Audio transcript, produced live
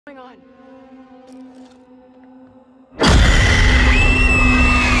going on?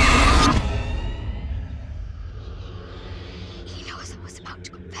 He knows I was about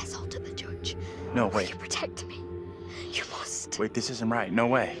to confess all to the judge. No, Will wait. you protect me? You must. Wait, this isn't right. No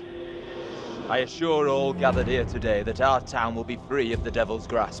way. I assure all gathered here today that our town will be free of the devil's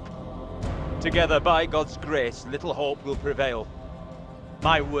grasp. Together, by God's grace, little hope will prevail.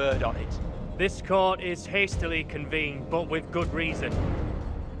 My word on it. This court is hastily convened, but with good reason.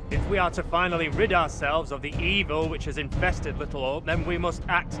 If we are to finally rid ourselves of the evil which has infested Little Hope, then we must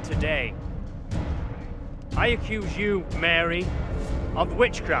act today. I accuse you, Mary, of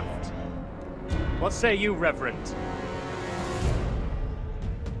witchcraft. What say you, Reverend?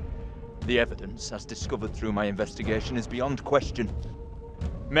 The evidence, as discovered through my investigation, is beyond question.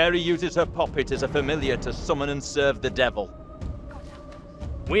 Mary uses her poppet as a familiar to summon and serve the devil.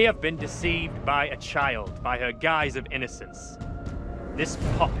 We have been deceived by a child, by her guise of innocence. This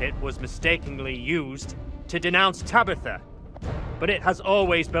poppet was mistakenly used to denounce Tabitha, but it has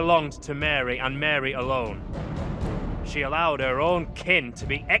always belonged to Mary and Mary alone. She allowed her own kin to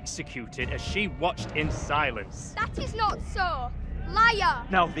be executed as she watched in silence. That is not so. Liar!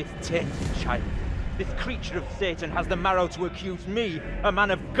 Now this tainted child, this creature of Satan, has the marrow to accuse me, a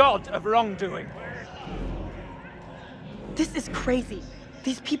man of God, of wrongdoing. This is crazy.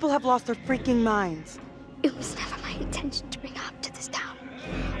 These people have lost their freaking minds. It was never my intention to bring harm to this town,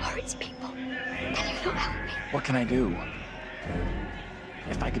 or its people. Can you not help me? What can I do?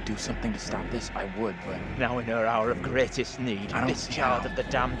 If I could do something to stop this, I would, but... Now in her hour of greatest need, I don't this see child how. of the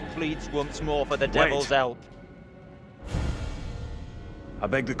damned pleads once more for the devil's help. I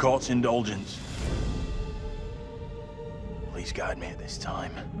beg the court's indulgence. Please guide me at this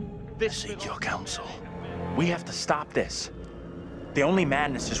time. I seek your counsel. We have to stop this. The only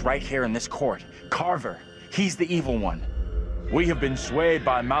madness is right here in this court. Carver, he's the evil one. We have been swayed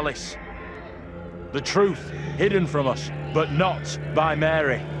by malice. The truth hidden from us, but not by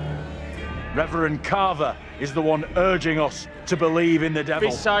Mary. Reverend Carver is the one urging us to believe in the devil.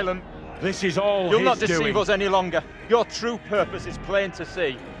 Be silent. This is all You'll his not deceive doing. us any longer. Your true purpose is plain to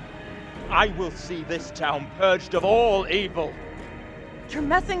see. I will see this town purged of all evil. You're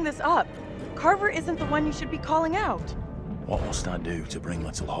messing this up. Carver isn't the one you should be calling out. What must I do to bring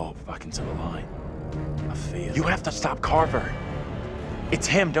Little Hope back into the light? I fear... You have to stop Carver. It's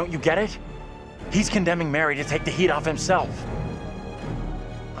him, don't you get it? He's condemning Mary to take the heat off himself.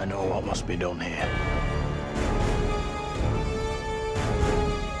 I know what must be done here.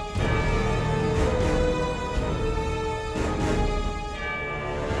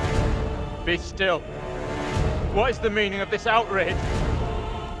 Be still. What is the meaning of this outrage?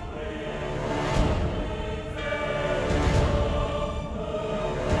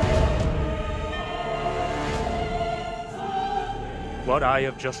 What I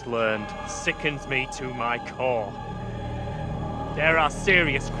have just learned sickens me to my core. There are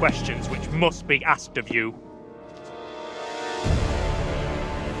serious questions which must be asked of you.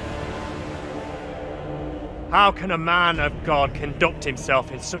 How can a man of God conduct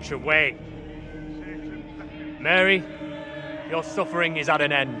himself in such a way? Mary, your suffering is at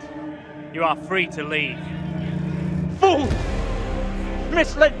an end. You are free to leave. Fool!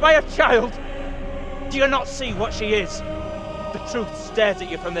 Misled by a child! Do you not see what she is? The truth stares at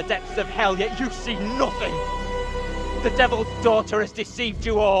you from the depths of hell, yet you see nothing. The devil's daughter has deceived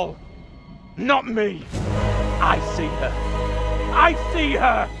you all. Not me. I see her. I see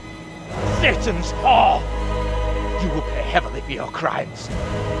her! Satan's whore! You will pay heavily for your crimes.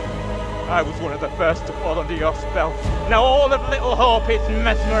 I was one of the first to fall under your spell. Now all of Little Hope is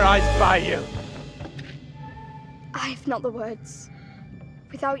mesmerized by you. I have not the words.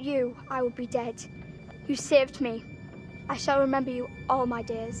 Without you, I would be dead. You saved me. I shall remember you all my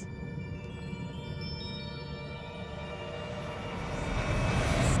days.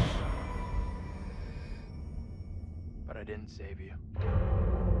 But I didn't save you.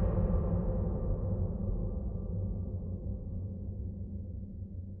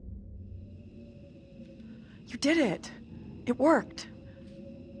 You did it. It worked.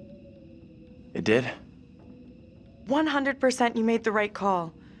 It did? 100% you made the right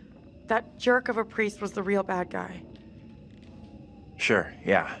call. That jerk of a priest was the real bad guy. Sure,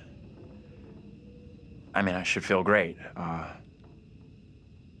 yeah. I mean, I should feel great, but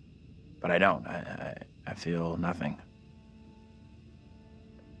I don't. I feel nothing.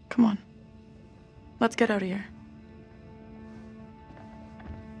 Come on. Let's get out of here.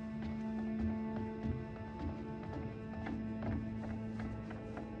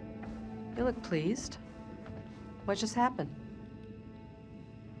 You look pleased. What just happened?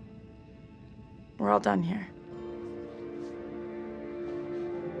 We're all done here.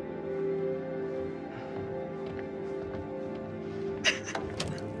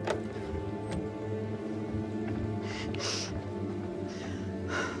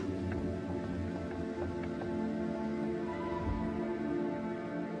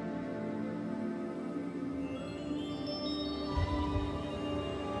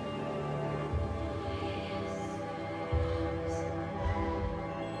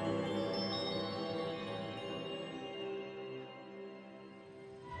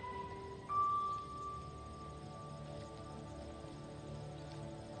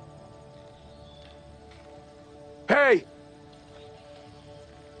 Hey!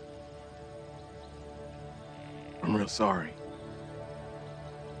 I'm real sorry.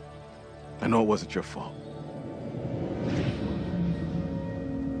 I know it wasn't your fault.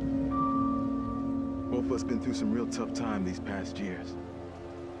 Both of us been through some real tough time these past years.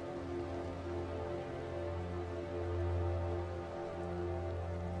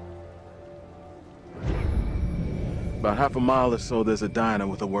 About half a mile or so, there's a diner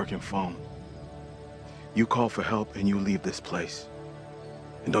with a working phone. You call for help and you leave this place.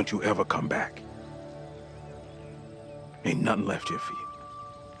 And don't you ever come back. Ain't nothing left here for you.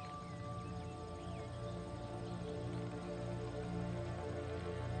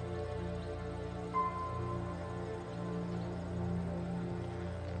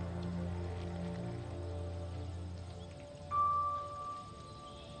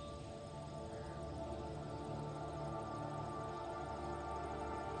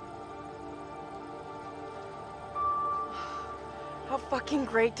 How fucking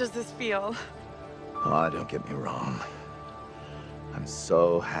great does this feel? Oh, don't get me wrong. I'm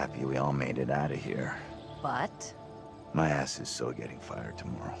so happy we all made it out of here. But? My ass is so getting fired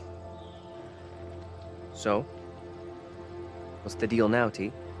tomorrow. So? What's the deal now,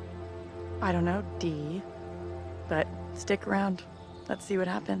 T? I don't know, D. But stick around. Let's see what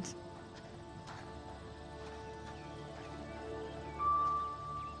happens.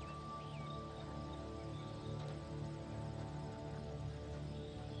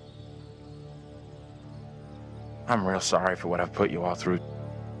 I'm real sorry for what I've put you all through.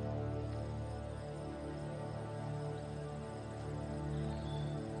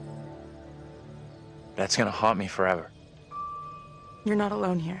 That's gonna haunt me forever. You're not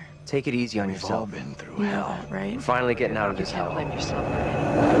alone here. Take it easy on We've all yourself. been through You know hell. that, right? We're finally getting out of this Can't hell. blame yourself for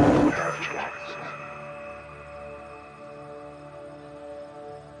anything.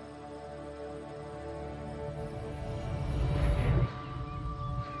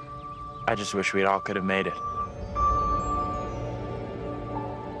 I just wish we all could have made it.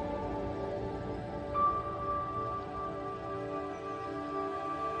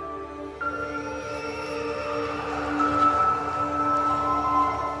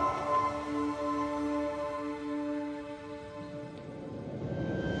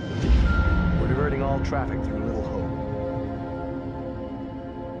 We're diverting all traffic through Little Hope.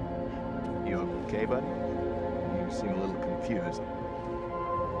 You okay, buddy? You seem a little confused.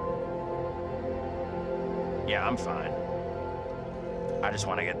 Yeah, I'm fine. I just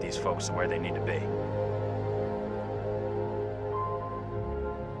want to get these folks to where they need to be.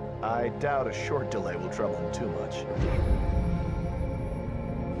 I doubt a short delay will trouble him too much.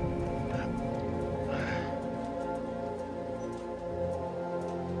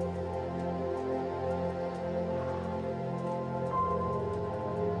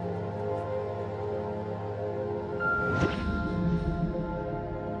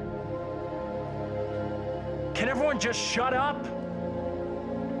 Can everyone just shut up?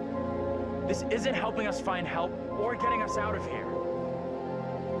 This isn't helping us find help or getting us out of here.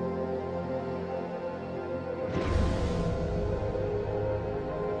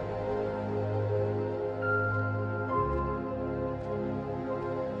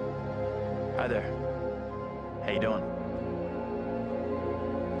 Hi there. How you doing?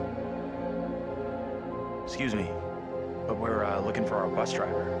 Excuse me, but we're looking for our bus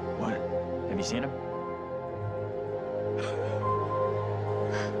driver. What? Have you seen him?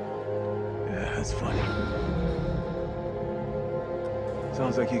 Yeah, that's funny.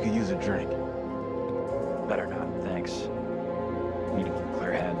 Sounds like you could use a drink. Better not, thanks. Need a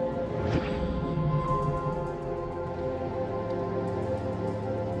clear head.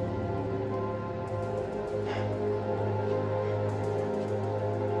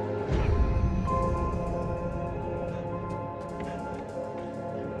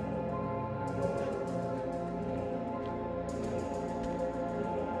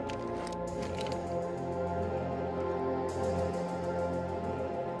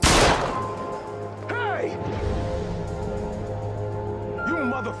 Hey! You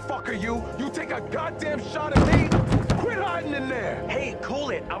motherfucker, you! You take a goddamn shot at me? Quit hiding in there! Hey, cool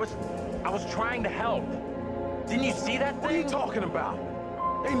it. I was trying to help. Didn't you see that What are you thing? talking about?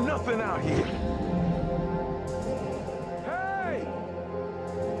 Ain't nothing out here. Hey!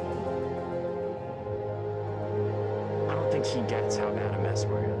 I don't think he gets how bad a mess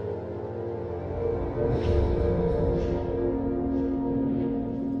we're in.